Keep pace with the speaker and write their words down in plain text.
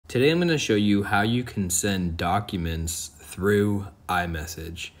Today I'm going to show you how you can send documents through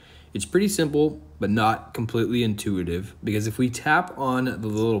iMessage. It's pretty simple, but not completely intuitive, because if we tap on the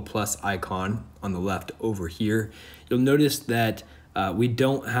little plus icon on the left over here, you'll notice that we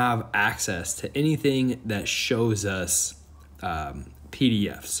don't have access to anything that shows us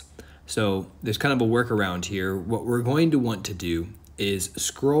PDFs. So there's kind of a workaround here. What we're going to want to do is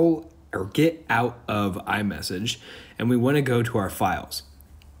scroll or get out of iMessage, and we want to go to our files.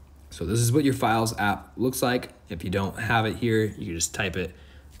 So this is what your Files app looks like. If you don't have it here, you can just type it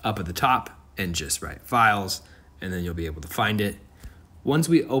up at the top and just write Files, and then you'll be able to find it. Once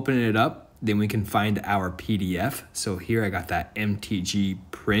we open it up, then we can find our PDF. So here I got that MTG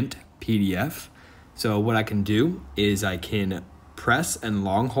print PDF. So what I can do is I can press and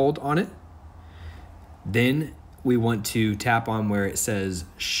long hold on it. Then we want to tap on where it says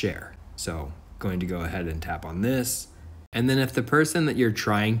share. So going to go ahead and tap on this. And then if the person that you're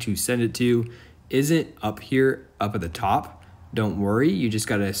trying to send it to isn't up here, up at the top, don't worry. You just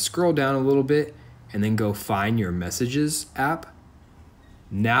gotta scroll down a little bit and then go find your Messages app.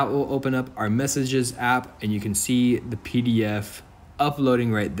 Now it will open up our Messages app and you can see the PDF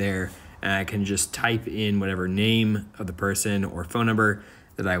uploading right there. And I can just type in whatever name of the person or phone number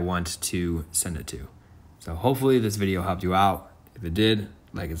that I want to send it to. So hopefully this video helped you out. If it did,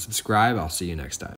 like and subscribe. I'll see you next time.